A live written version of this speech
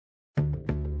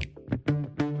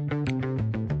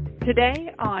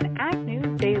Today on Ag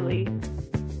News Daily.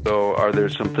 So are there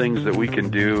some things that we can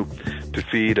do to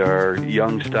feed our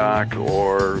young stock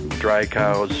or dry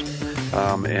cows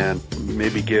and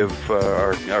maybe give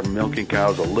our milking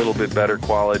cows a little bit better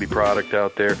quality product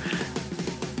out there?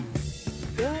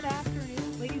 Good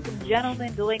afternoon, ladies and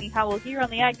gentlemen. Delaney Howell here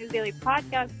on the Ag News Daily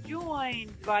podcast,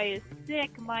 joined by a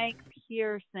sick Mike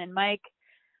Pearson. Mike,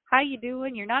 how you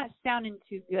doing? You're not sounding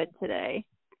too good today.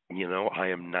 You know, I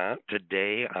am not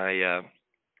today. I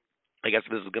guess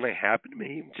this is going to happen to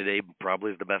me. Today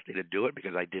probably is the best day to do it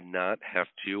because I did not have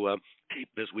to tape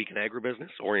This Week in Agribusiness.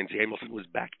 Orion Samuelson was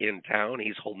back in town.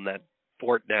 He's holding that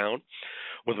fort down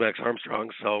with Max Armstrong.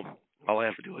 So all I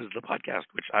have to do is the podcast,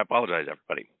 which I apologize,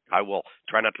 everybody. I will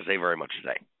try not to say very much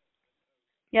today.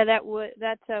 Yeah, that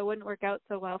wouldn't work out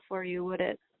so well for you, would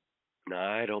it? No,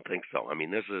 I don't think so. I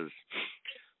mean, it's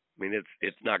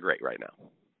not great right now.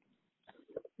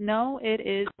 No, it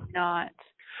is not.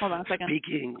 Hold on a second.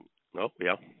 Oh,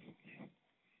 yeah.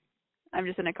 I'm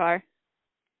just in a car.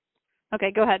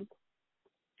 Okay, go ahead.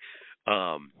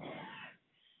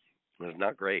 It's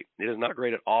not great. It is not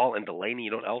great at all. And Delaney, you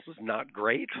know what else is not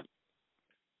great?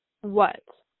 What?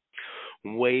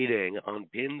 Waiting on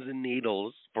pins and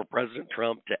needles for President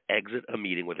Trump to exit a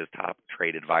meeting with his top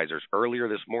trade advisors. Earlier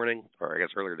this morning, or I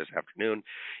guess earlier this afternoon,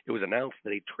 it was announced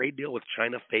that a trade deal with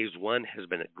China Phase 1 has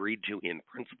been agreed to in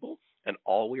principle, and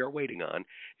all we are waiting on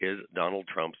is Donald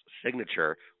Trump's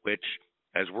signature, which,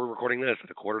 as we're recording this at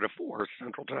 3:45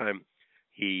 Central Time,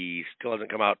 he still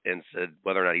hasn't come out and said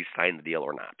whether or not he signed the deal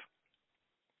or not.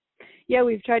 Yeah,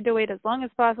 we've tried to wait as long as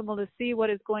possible to see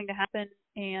what is going to happen,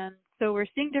 and so we're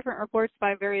seeing different reports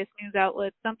by various news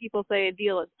outlets. Some people say a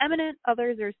deal is imminent.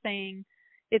 Others are saying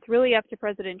it's really up to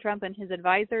President Trump and his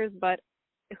advisors, but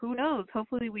who knows?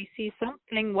 Hopefully we see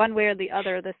something one way or the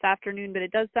other this afternoon, but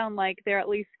it does sound like they're at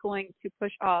least going to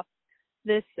push off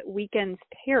this weekend's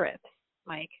tariffs,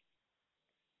 Mike.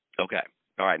 Okay.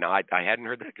 All right. Now, I hadn't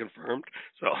heard that confirmed,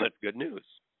 so that's good news.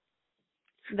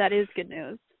 That is good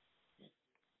news.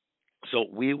 So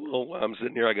we will, I'm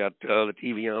sitting here, I got the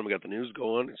TV on, we got the news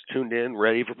going, it's tuned in,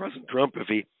 ready for President Trump. If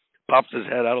he pops his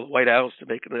head out of the White House to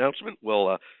make an announcement,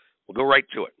 we'll go right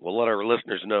to it. We'll let our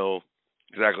listeners know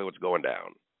exactly what's going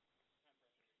down.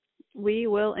 We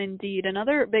will indeed.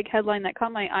 Another big headline that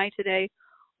caught my eye today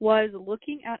was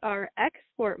looking at our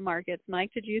export markets.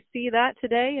 Mike, did you see that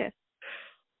today?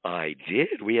 I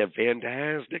did. We have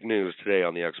fantastic news today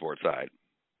on the export side.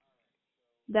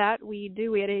 That we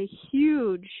do. We had a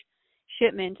huge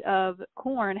shipment of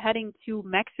corn heading to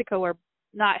Mexico, or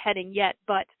not heading yet,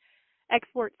 but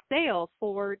export sale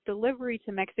for delivery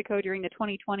to Mexico during the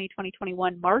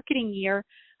 2020-2021 marketing year.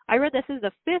 I read this is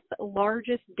the fifth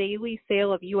largest daily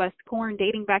sale of U.S. corn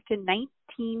dating back to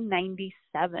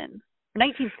 1977.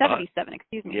 1977,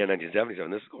 excuse me. Yeah,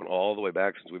 1977. This is going all the way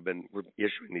back since we've been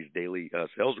issuing these daily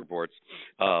sales reports.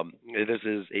 This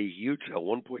is a huge sale,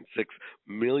 1.6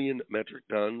 million metric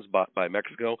tons bought by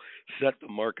Mexico. Set the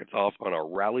markets off on a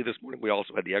rally this morning. We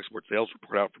also had the export sales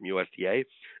report out from USDA.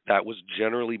 That was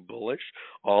generally bullish.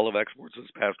 All of exports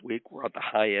this past week were at the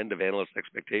high end of analyst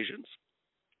expectations.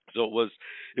 So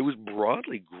it was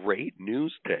broadly great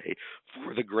news day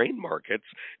for the grain markets.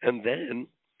 And then,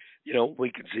 you know,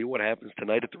 we can see what happens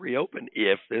tonight at the reopen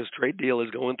if this trade deal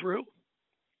is going through.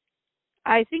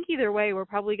 I think either way, we're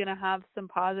probably going to have some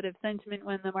positive sentiment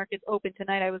when the markets open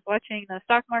tonight. I was watching the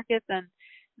stock markets, and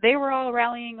they were all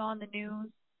rallying on the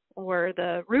news, or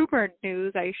the rumored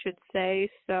news, I should say.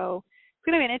 So it's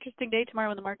going to be an interesting day tomorrow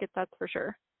in the markets, that's for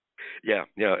sure. Yeah,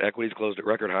 equities closed at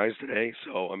record highs today.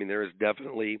 So, I mean, there is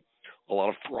definitely a lot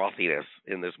of frothiness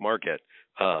in this market.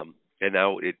 And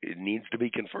now it needs to be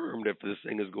confirmed if this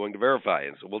thing is going to verify.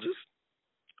 And so we'll just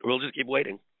keep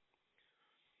waiting.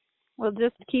 We'll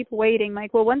just keep waiting,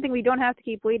 Mike. Well, one thing we don't have to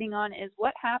keep waiting on is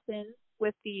what happens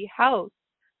with the House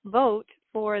vote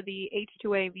for the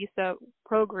H-2A visa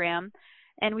program.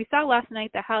 And we saw last night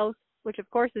the House, which of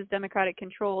course is Democratic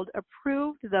controlled,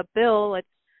 approved the bill. It's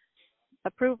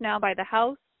approved now by the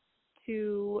House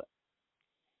and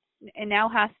now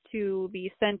has to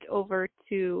be sent over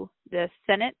to the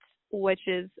Senate, which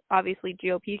is obviously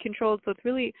GOP controlled. So it's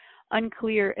really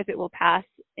unclear if it will pass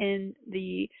in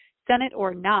the Senate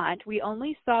or not. We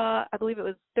only saw, I believe it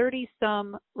was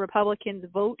 30-some Republicans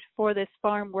vote for this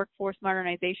Farm Workforce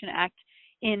Modernization Act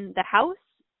in the House.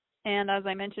 And as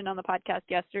I mentioned on the podcast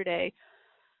yesterday,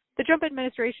 the Trump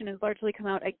administration has largely come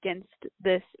out against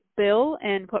this bill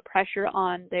and put pressure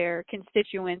on their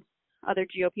constituents, other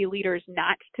GOP leaders,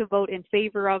 not to vote in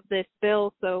favor of this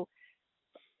bill. So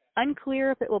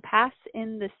unclear if it will pass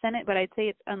in the Senate, but I'd say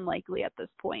it's unlikely at this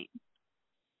point.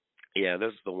 Yeah,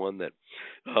 this is the one that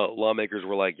lawmakers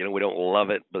were like, we don't love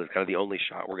it, but it's kind of the only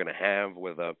shot we're going to have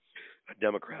with a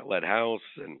Democrat-led House.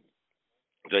 And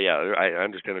so, yeah, I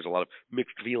understand there's a lot of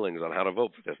mixed feelings on how to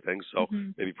vote for this thing. So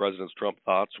maybe President Trump's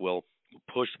thoughts will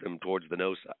push them towards the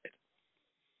no side.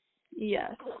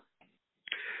 Yes.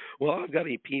 Well, I've got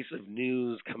a piece of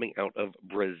news coming out of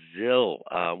Brazil.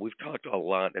 We've talked a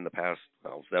lot in the past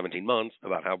 17 months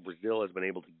about how Brazil has been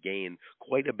able to gain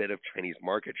quite a bit of Chinese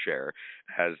market share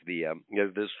as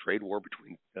this trade war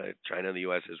between China and the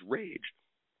U.S. has raged.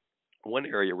 One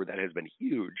area where that has been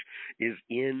huge is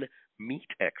in meat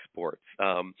exports.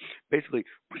 Basically,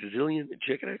 Brazilian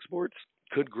chicken exports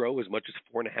could grow as much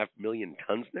as 4.5 million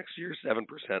tons next year, 7%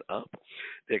 up.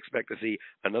 They expect to see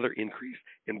another increase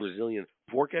in Brazilian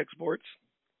pork exports,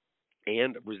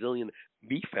 and Brazilian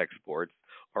beef exports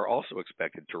are also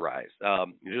expected to rise.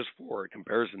 Just for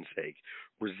comparison's sake,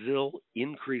 Brazil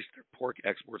increased their pork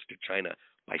exports to China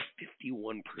by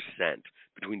 51%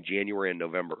 between January and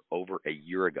November over a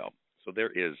year ago. So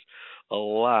there is a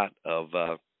lot of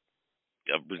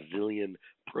Brazilian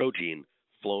protein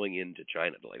flowing into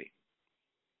China, Delaney.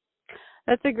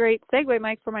 That's a great segue,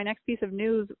 Mike, for my next piece of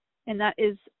news, and that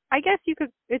is, I guess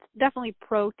it's definitely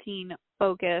protein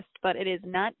focused, but it is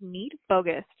not meat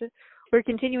focused. We're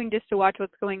continuing just to watch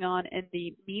what's going on in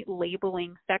the meat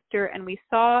labeling sector, and we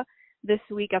saw this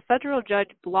week a federal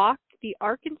judge blocked the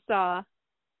Arkansas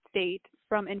state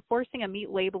from enforcing a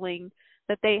meat labeling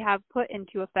that they have put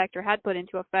into effect or had put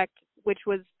into effect, which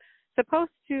was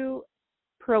supposed to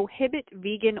prohibit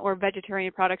vegan or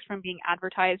vegetarian products from being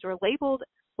advertised or labeled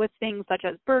with things such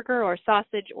as burger or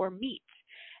sausage or meat.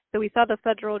 So we saw the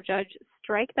federal judge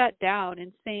strike that down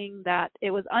and saying that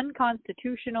it was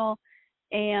unconstitutional,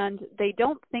 and they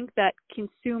don't think that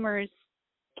consumers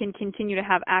can continue to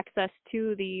have access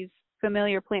to these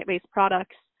familiar plant-based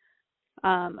products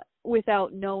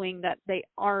without knowing that they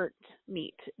aren't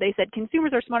meat. They said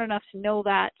consumers are smart enough to know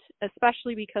that,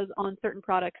 especially because on certain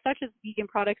products, such as vegan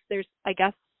products, there's, I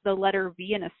guess, the letter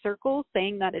V in a circle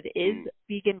saying that it is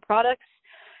vegan products.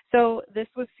 So this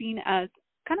was seen as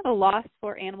kind of a loss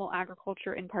for animal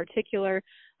agriculture in particular.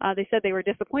 They said they were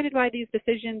disappointed by these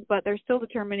decisions, but they're still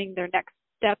determining their next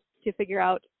steps to figure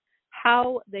out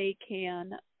how they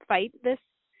can fight this,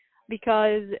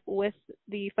 because with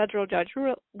the federal judge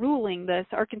ruling this,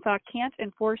 Arkansas can't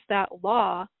enforce that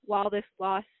law while this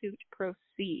lawsuit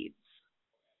proceeds.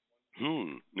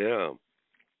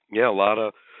 Yeah, a lot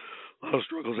of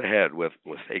struggles ahead with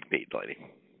fake meat, Delaney.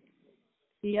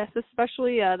 Yes,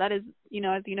 especially that is,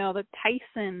 as you know, the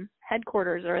Tyson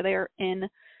headquarters are there in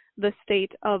the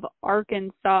state of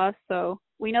Arkansas. So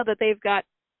we know that they've got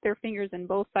their fingers in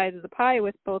both sides of the pie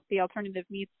with both the alternative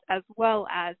meats as well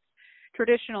as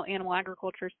traditional animal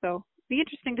agriculture. So it'd be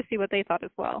interesting to see what they thought as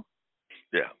well.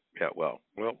 Yeah. Well,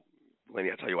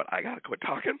 Lenny, I'll tell you what, I got to quit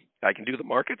talking. I can do the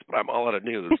markets, but I'm all out of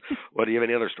news. What, do you have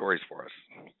any other stories for us?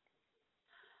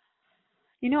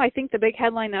 I think the big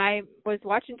headline that I was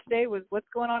watching today was what's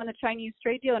going on in the Chinese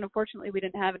trade deal, and unfortunately we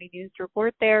didn't have any news to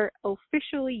report there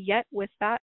officially yet with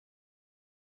that.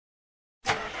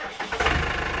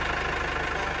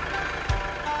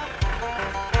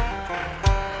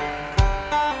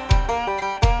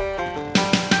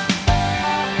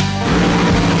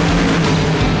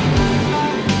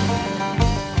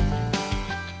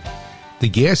 The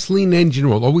gasoline engine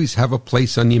will always have a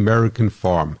place on the American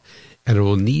farm, and it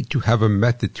will need to have a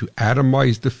method to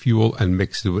atomize the fuel and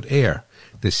mix it with air,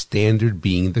 the standard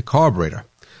being the carburetor.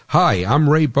 Hi, I'm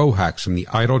Ray Bohax from the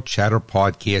Idle Chatter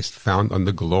podcast found on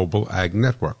the Global Ag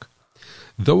Network.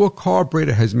 Though a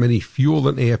carburetor has many fuel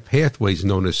and air pathways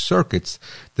known as circuits,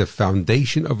 the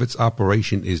foundation of its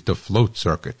operation is the float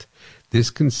circuit.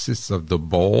 This consists of the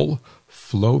bowl,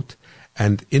 float,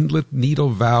 and inlet needle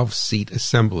valve seat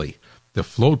assembly. The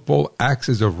float bowl acts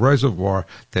as a reservoir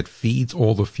that feeds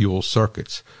all the fuel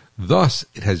circuits. Thus,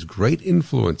 it has great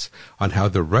influence on how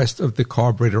the rest of the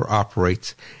carburetor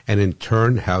operates and in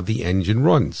turn how the engine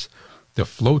runs. The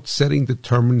float setting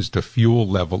determines the fuel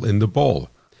level in the bowl.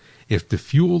 If the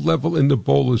fuel level in the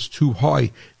bowl is too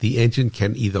high, the engine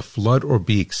can either flood or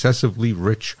be excessively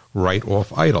rich right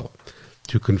off idle.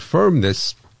 To confirm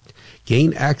this,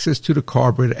 gain access to the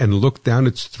carburetor and look down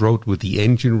its throat with the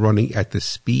engine running at the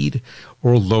speed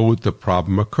or load the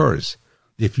problem occurs.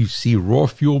 If you see raw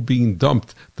fuel being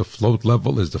dumped, the float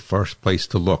level is the first place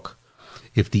to look.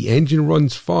 If the engine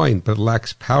runs fine but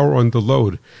lacks power under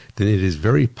load, then it is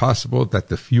very possible that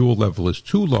the fuel level is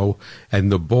too low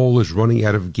and the bowl is running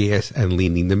out of gas and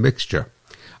leaning the mixture.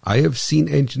 I have seen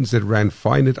engines that ran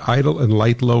fine at idle and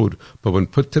light load, but when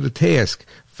put to the task,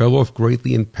 fell off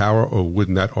greatly in power or would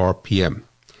not RPM.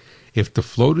 If the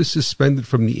float is suspended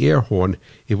from the air horn,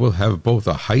 it will have both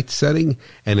a height setting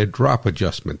and a drop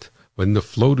adjustment. When the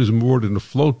float is moored in the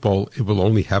float bowl, it will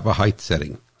only have a height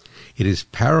setting. It is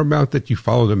paramount that you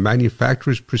follow the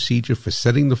manufacturer's procedure for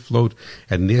setting the float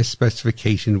and their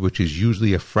specification, which is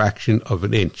usually a fraction of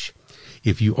an inch.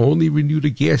 If you only renew the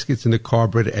gaskets in the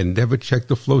carburetor and never check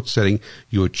the float setting,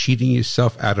 you are cheating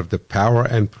yourself out of the power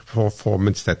and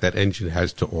performance that engine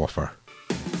has to offer.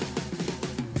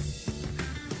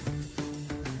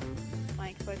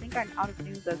 Mike, so I think I'm out of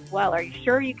news as well. Are you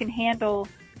sure you can handle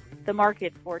the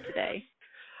market for today?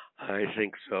 I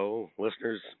think so.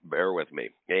 Listeners, bear with me.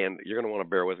 And you're going to want to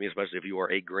bear with me, especially if you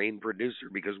are a grain producer,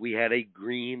 because we had a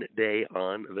green day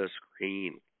on the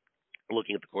screen.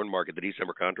 Looking at the corn market, the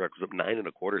December contract was up 9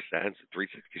 1/4 cents at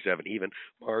 3.67 even.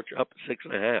 March up 6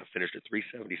 1/2, finished at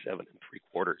 3.77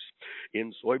 3/4.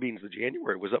 In soybeans, the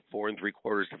January was up 4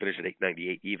 3/4 to finish at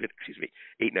 8.98 even.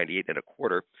 8.98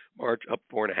 1/4. March up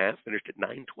 4 1/2, finished at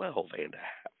 9.12 1/2.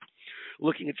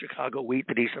 Looking at Chicago wheat,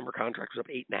 the December contract was up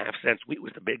 8 1/2 cents. Wheat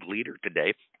was the big leader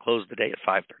today. Closed the day at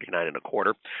 5.39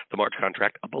 1/4. The March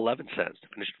contract up 11 cents to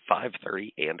finish at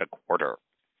 5.30 1/4.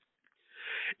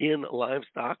 In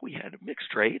livestock, we had a mixed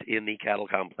trade in the cattle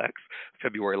complex.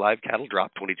 February live cattle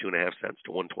dropped 22 1/2 cents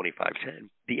to 125.10.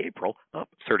 The April up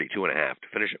 32 1/2 to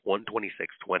finish at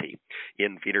 126.20.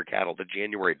 In feeder cattle, the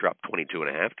January dropped 22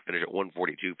 1/2 to finish at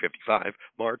 142.55.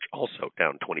 March also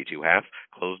down 22 1/2,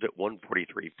 closed at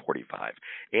 143.45.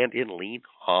 And in lean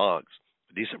hogs,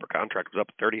 the December contract was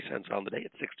up 30 cents on the day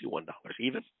at $61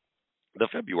 even. The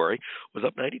February was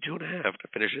up 92 1/2 to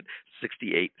finish at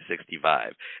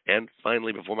 68.65. And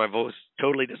finally, before my voice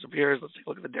totally disappears, let's take a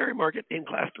look at the dairy market in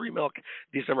Class 3 milk.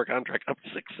 December contract up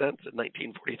 6 cents at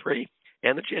 19.43,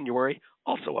 and the January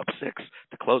also up 6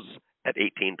 to close at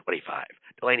 18.25.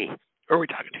 Delaney, who are we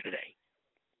talking to today?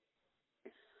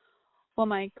 Well,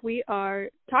 Mike, we are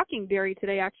talking dairy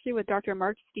today actually with Dr.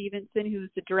 Mark Stevenson, who's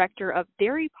the Director of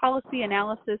Dairy Policy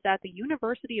Analysis at the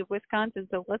University of Wisconsin.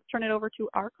 So let's turn it over to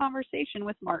our conversation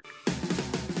with Mark.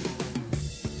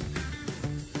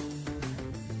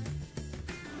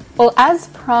 Well, as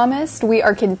promised, we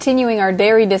are continuing our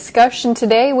dairy discussion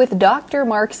today with Dr.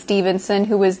 Mark Stevenson,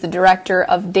 who is the Director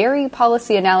of Dairy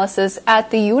Policy Analysis at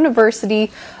the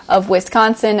University of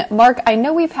Wisconsin. Mark, I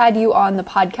know we've had you on the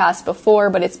podcast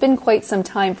before, but it's been quite some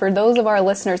time. For those of our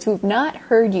listeners who've not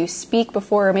heard you speak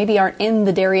before or maybe aren't in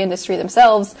the dairy industry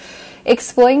themselves,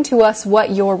 explain to us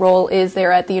what your role is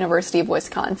there at the University of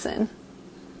Wisconsin.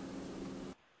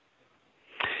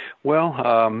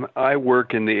 Well, I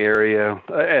work in the area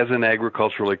as an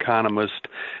agricultural economist,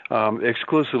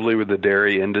 exclusively with the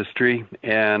dairy industry,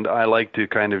 and I like to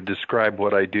kind of describe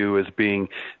what I do as being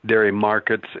dairy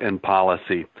markets and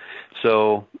policy.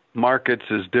 So markets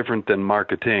is different than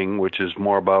marketing, which is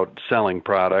more about selling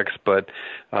products, but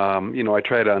I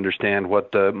try to understand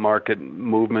what the market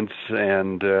movements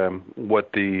and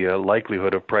what the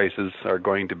likelihood of prices are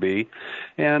going to be,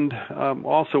 and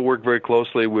also work very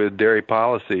closely with dairy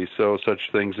policy, so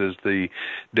such things as the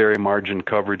Dairy Margin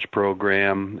Coverage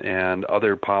Program and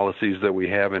other policies that we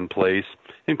have in place,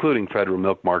 including federal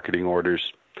milk marketing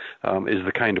orders, is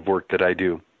the kind of work that I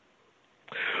do.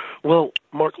 Well,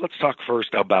 Mark, let's talk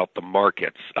first about the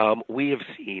markets. We have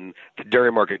seen the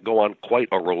dairy market go on quite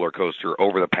a roller coaster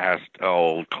over the past,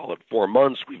 call it 4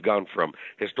 months. We've gone from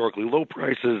historically low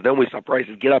prices, then we saw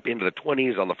prices get up into the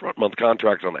 20s on the front month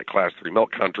contracts on that Class 3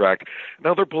 milk contract.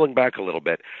 Now they're pulling back a little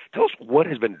bit. Tell us what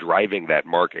has been driving that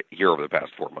market here over the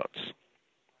past 4 months.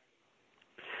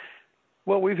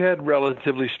 Well, we've had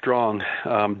relatively strong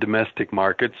domestic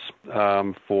markets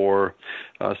for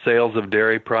sales of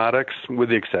dairy products, with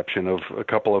the exception of a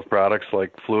couple of products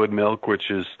like fluid milk, which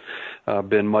has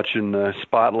been much in the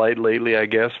spotlight lately, I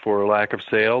guess, for lack of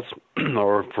sales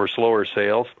or for slower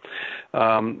sales.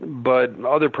 But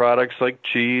other products like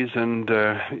cheese and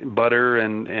butter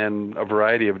and a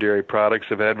variety of dairy products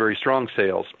have had very strong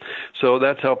sales. So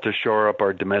that's helped to shore up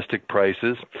our domestic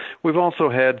prices. We've also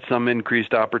had some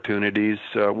increased opportunities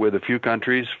with a few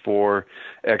countries for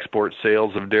export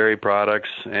sales of dairy products,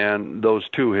 and those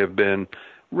too have been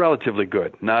relatively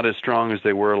good. Not as strong as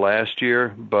they were last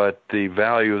year, but the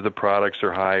value of the products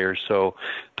are higher, so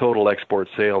total export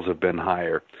sales have been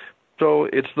higher. So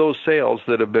it's those sales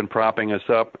that have been propping us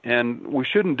up, and we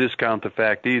shouldn't discount the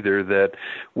fact either that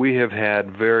we have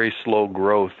had very slow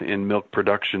growth in milk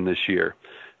production this year.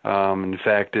 In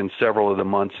fact, in several of the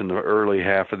months in the early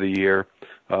half of the year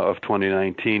of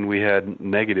 2019, we had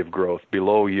negative growth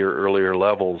below year earlier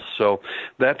levels. So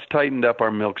that's tightened up our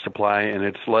milk supply, and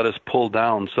it's let us pull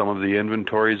down some of the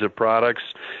inventories of products,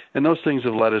 and those things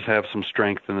have let us have some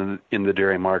strength in the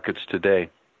dairy markets today.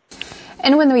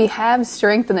 And when we have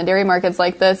strength in the dairy markets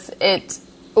like this,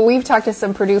 we've talked to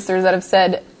some producers that have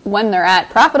said when they're at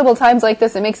profitable times like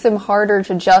this, it makes them harder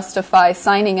to justify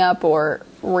signing up or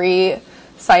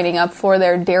signing up for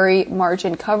their dairy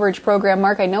margin coverage program.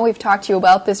 Mark, I know we've talked to you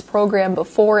about this program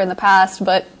before in the past,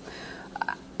 but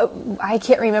I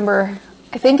can't remember.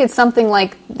 I think it's something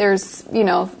like there's,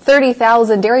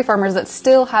 30,000 dairy farmers that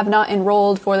still have not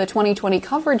enrolled for the 2020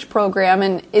 coverage program.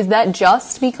 And is that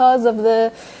just because of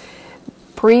the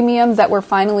premiums that we're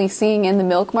finally seeing in the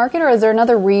milk market, or is there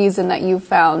another reason that you've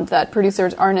found that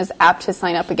producers aren't as apt to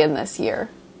sign up again this year?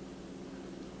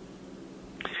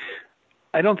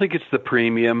 I don't think it's the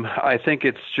premium. I think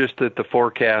it's just that the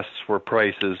forecasts for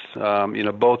prices,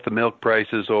 both the milk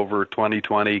prices over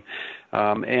 2020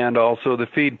 and also the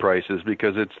feed prices,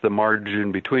 because it's the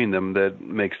margin between them that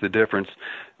makes the difference,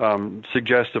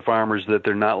 suggest to farmers that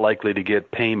they're not likely to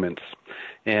get payments.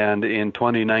 And in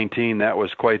 2019, that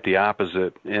was quite the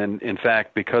opposite. And in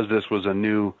fact, because this was a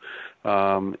new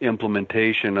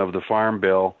implementation of the Farm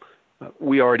Bill,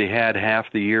 we already had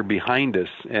half the year behind us,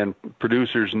 and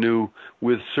producers knew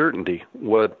with certainty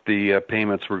what the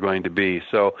payments were going to be.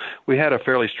 So we had a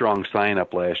fairly strong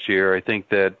sign-up last year. I think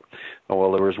that, there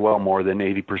was well more than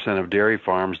 80% of dairy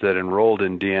farms that enrolled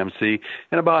in DMC,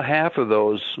 and about half of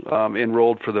those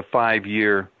enrolled for the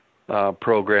 5-year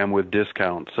program with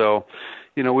discount. So,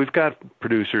 we've got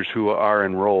producers who are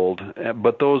enrolled,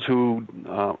 but those who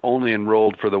only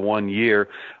enrolled for the 1 year,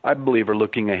 I believe, are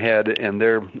looking ahead, and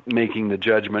they're making the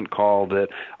judgment call that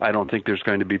I don't think there's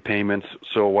going to be payments,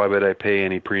 so why would I pay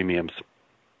any premiums?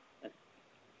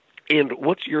 And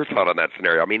what's your thought on that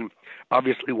scenario? I mean,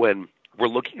 obviously, when we're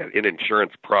looking at an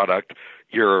insurance product,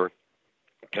 you're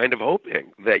kind of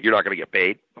hoping that you're not going to get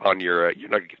paid on you're not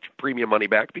going to get your premium money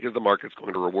back because the market's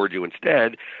going to reward you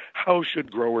instead. How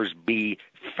should growers be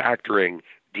factoring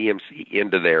DMC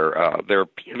into their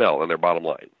P&L and their bottom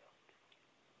line?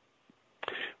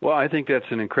 Well, I think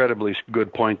that's an incredibly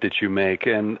good point that you make,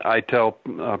 and I tell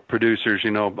producers,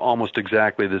 almost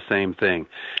exactly the same thing.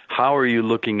 How are you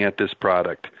looking at this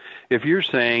product? If you're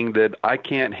saying that I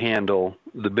can't handle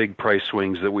the big price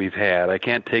swings that we've had, I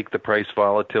can't take the price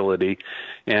volatility,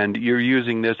 and you're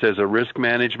using this as a risk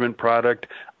management product,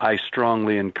 I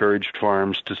strongly encourage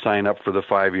farms to sign up for the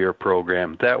 5-year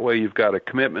program. That way you've got a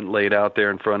commitment laid out there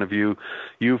in front of you.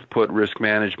 You've put risk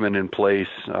management in place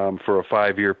for a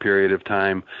 5-year period of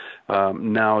time.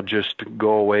 Now just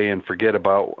go away and forget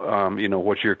about,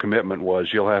 what your commitment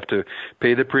was. You'll have to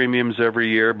pay the premiums every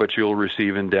year, but you'll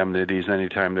receive indemnities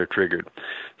anytime they're triggered.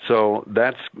 So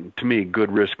that's, to me,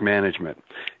 good risk management.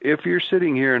 If you're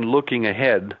sitting here and looking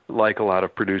ahead, like a lot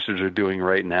of producers are doing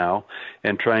right now,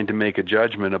 and trying to make a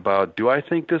judgment about, do I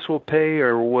think this will pay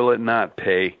or will it not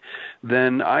pay,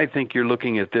 then I think you're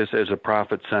looking at this as a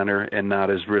profit center and not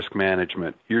as risk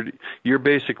management. You're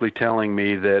basically telling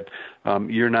me that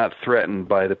you're not threatened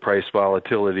by the price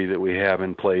volatility that we have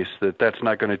in place, that's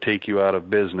not going to take you out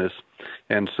of business.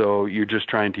 And so you're just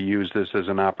trying to use this as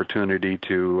an opportunity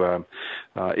to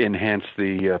enhance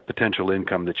the potential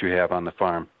income that you have on the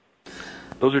farm.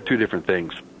 Those are two different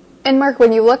things. And Mark,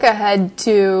 when you look ahead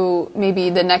to maybe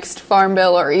the next farm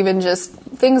bill or even just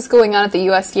things going on at the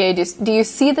USDA, do you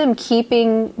see them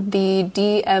keeping the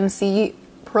DMC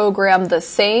program the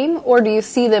same, or do you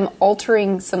see them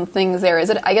altering some things there?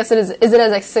 Is it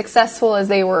as successful as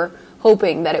they were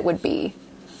hoping that it would be?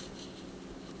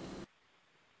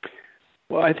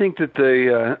 Well, I think that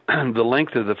the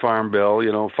length of the Farm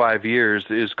Bill, 5 years,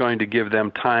 is going to give them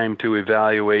time to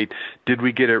evaluate, did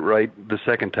we get it right the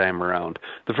second time around?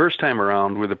 The first time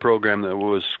around with a program that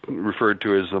was referred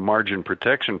to as the Margin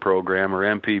Protection Program, or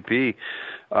MPP,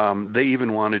 they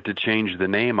even wanted to change the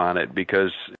name on it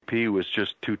because MPP was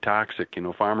just too toxic.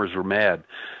 Farmers were mad.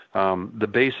 The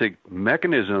basic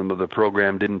mechanism of the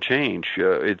program didn't change.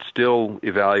 It's still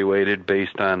evaluated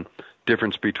based on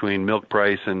difference between milk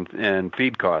price and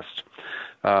feed costs.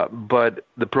 But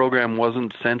the program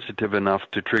wasn't sensitive enough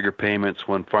to trigger payments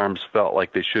when farms felt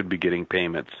like they should be getting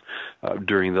payments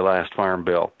during the last Farm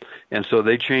Bill. And so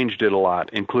they changed it a lot,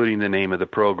 including the name of the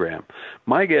program.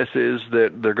 My guess is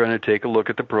that they're going to take a look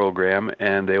at the program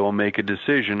and they will make a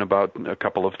decision about a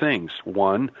couple of things.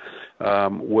 One,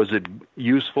 was it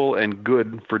useful and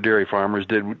good for dairy farmers?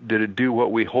 Did it do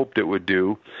what we hoped it would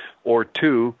do? Or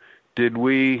two, did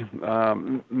we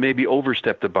maybe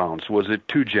overstep the bounds? Was it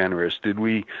too generous? Did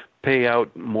we pay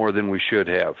out more than we should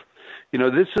have?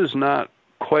 This is not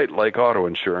quite like auto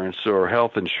insurance or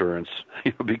health insurance,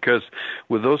 because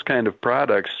with those kind of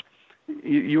products,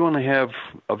 you only have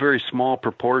a very small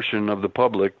proportion of the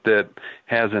public that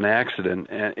has an accident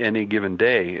any given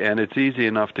day, and it's easy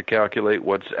enough to calculate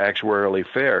what's actuarially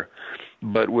fair.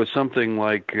 But with something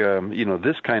like,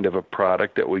 this kind of a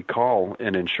product that we call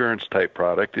an insurance type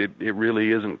product, it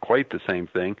really isn't quite the same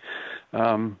thing.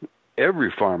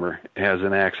 Every farmer has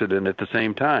an accident at the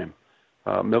same time.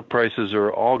 Milk prices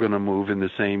are all going to move in the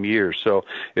same year. So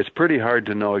it's pretty hard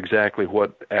to know exactly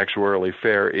what actuarially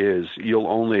fair is. You'll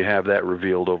only have that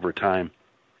revealed over time.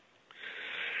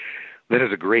 That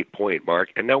is a great point, Mark.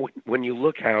 And now when you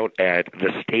look out at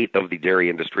the state of the dairy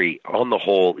industry on the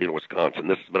whole in Wisconsin,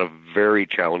 this has been a very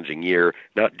challenging year,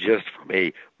 not just from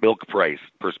a milk price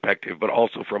perspective, but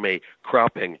also from a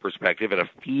cropping perspective and a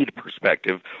feed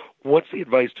perspective. What's the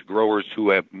advice to growers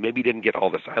who maybe didn't get all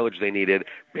the silage they needed,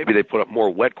 maybe they put up more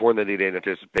wet corn than they had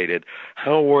anticipated?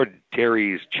 How are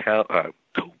dairies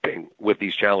coping with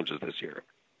these challenges this year?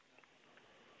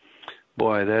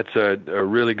 Boy, that's a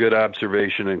really good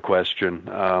observation and question.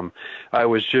 I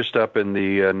was just up in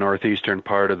the northeastern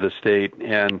part of the state,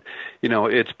 and,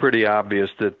 it's pretty obvious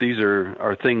that these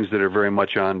are things that are very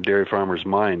much on dairy farmers'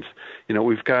 minds.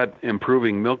 We've got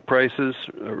improving milk prices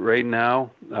right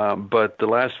now, but the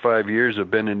last 5 years have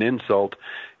been an insult.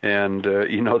 And,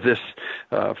 this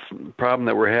problem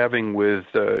that we're having with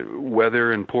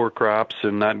weather and poor crops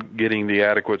and not getting the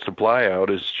adequate supply out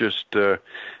is just,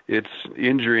 it's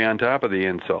injury on top of the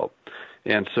insult.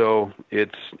 And so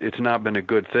it's not been a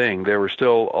good thing. There were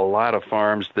still a lot of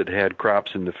farms that had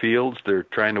crops in the fields. They're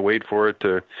trying to wait for it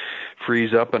to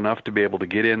freeze up enough to be able to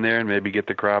get in there and maybe get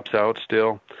the crops out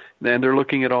still. And they're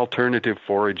looking at alternative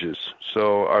forages.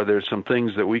 So are there some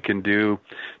things that we can do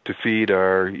to feed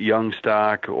our young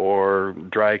stock or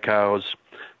dry cows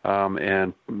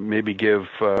and maybe give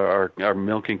our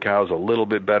milking cows a little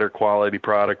bit better quality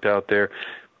product out there?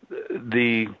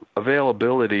 The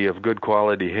availability of good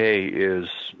quality hay is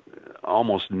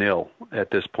almost nil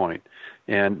at this point,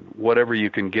 and whatever you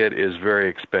can get is very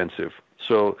expensive.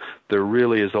 So there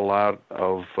really is a lot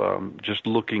of just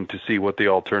looking to see what the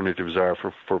alternatives are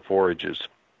for forages.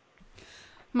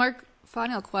 Mark,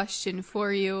 final question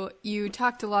for you. You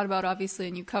talked a lot about, obviously,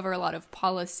 and you cover a lot of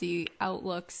policy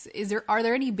outlooks. Are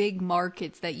there any big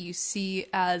markets that you see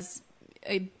as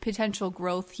a potential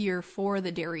growth here for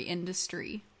the dairy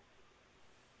industry?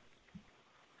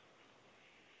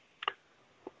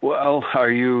 Well,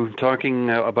 are you talking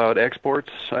about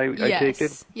exports? I take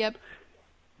it? Yep.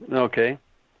 Okay.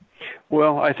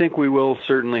 Well, I think we will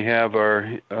certainly have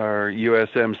our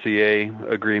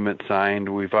USMCA agreement signed.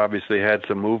 We've obviously had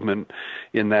some movement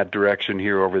in that direction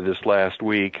here over this last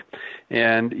week.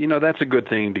 And, that's a good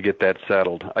thing to get that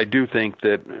settled. I do think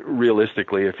that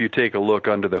realistically, if you take a look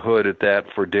under the hood at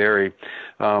that for dairy,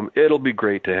 it'll be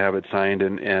great to have it signed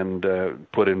and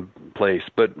put in place.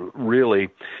 But really,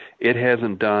 it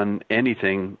hasn't done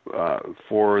anything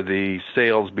for the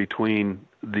sales between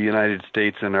the United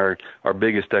States and our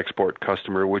biggest export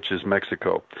customer, which is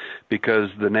Mexico, because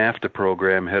the NAFTA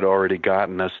program had already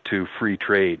gotten us to free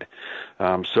trade.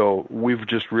 So we've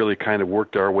just really kind of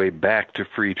worked our way back to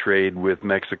free trade with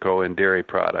Mexico and dairy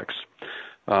products.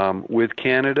 With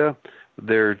Canada,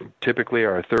 they're typically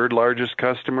our third largest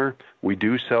customer. We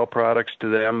do sell products to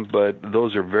them, but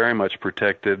those are very much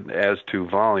protected as to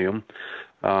volume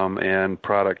and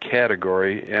product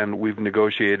category, and we've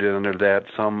negotiated under that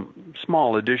some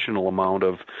small additional amount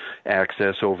of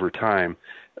access over time.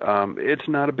 It's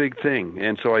not a big thing,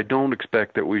 and so I don't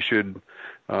expect that we should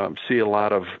see a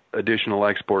lot of additional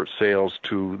export sales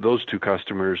to those two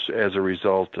customers as a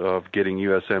result of getting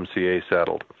USMCA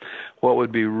settled. What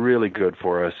would be really good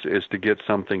for us is to get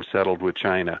something settled with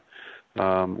China.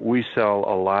 We sell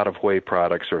a lot of whey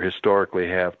products, or historically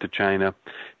have, to China,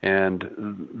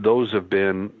 and those have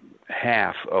been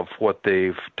half of what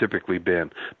they've typically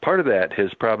been. Part of that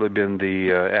has probably been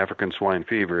the African swine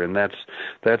fever, and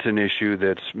that's an issue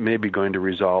that's maybe going to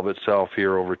resolve itself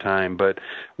here over time, but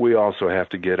we also have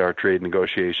to get our trade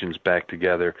negotiations back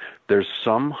together. There's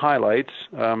some highlights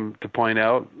to point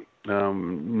out.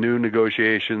 New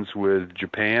negotiations with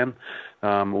Japan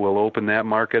will open that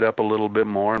market up a little bit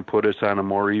more and put us on a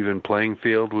more even playing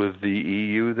field with the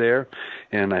EU there,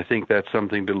 and I think that's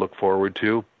something to look forward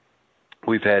to.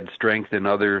 We've had strength in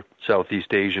other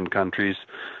Southeast Asian countries,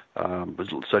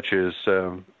 such as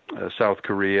South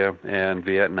Korea and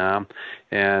Vietnam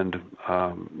and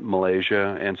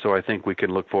Malaysia, and so I think we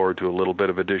can look forward to a little bit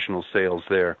of additional sales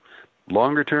there.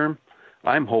 Longer term,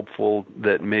 I'm hopeful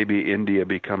that maybe India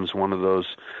becomes one of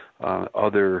those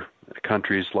other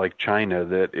countries like China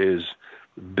that is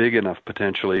big enough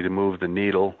potentially to move the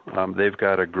needle. They've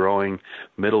got a growing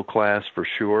middle class for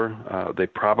sure. They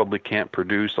probably can't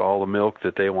produce all the milk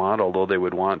that they want, although they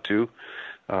would want to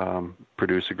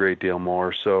produce a great deal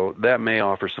more. So that may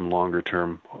offer some longer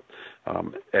term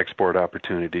export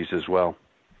opportunities as well.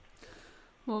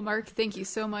 Well, Mark, thank you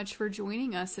so much for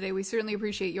joining us today. We certainly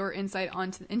appreciate your insight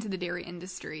into the dairy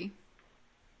industry.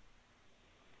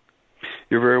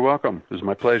 You're very welcome. It was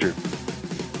my pleasure.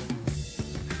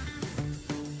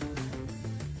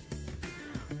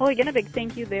 Well, again, a big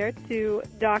thank you there to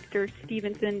Dr.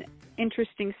 Stevenson.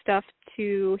 Interesting stuff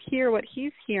to hear what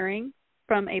he's hearing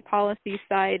from a policy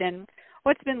side and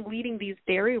what's been leading these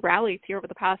dairy rallies here over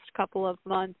the past couple of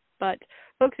months. But,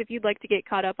 folks, if you'd like to get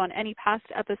caught up on any past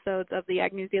episodes of the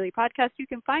Ag News Daily podcast, you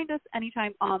can find us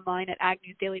anytime online at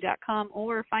agnewsdaily.com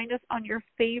or find us on your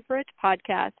favorite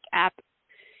podcast app,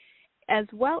 as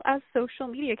well as social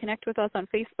media. Connect with us on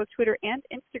Facebook, Twitter, and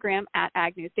Instagram at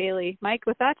Ag News Daily. Mike,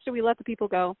 with that, should we let the people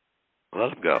go? Let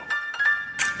them go.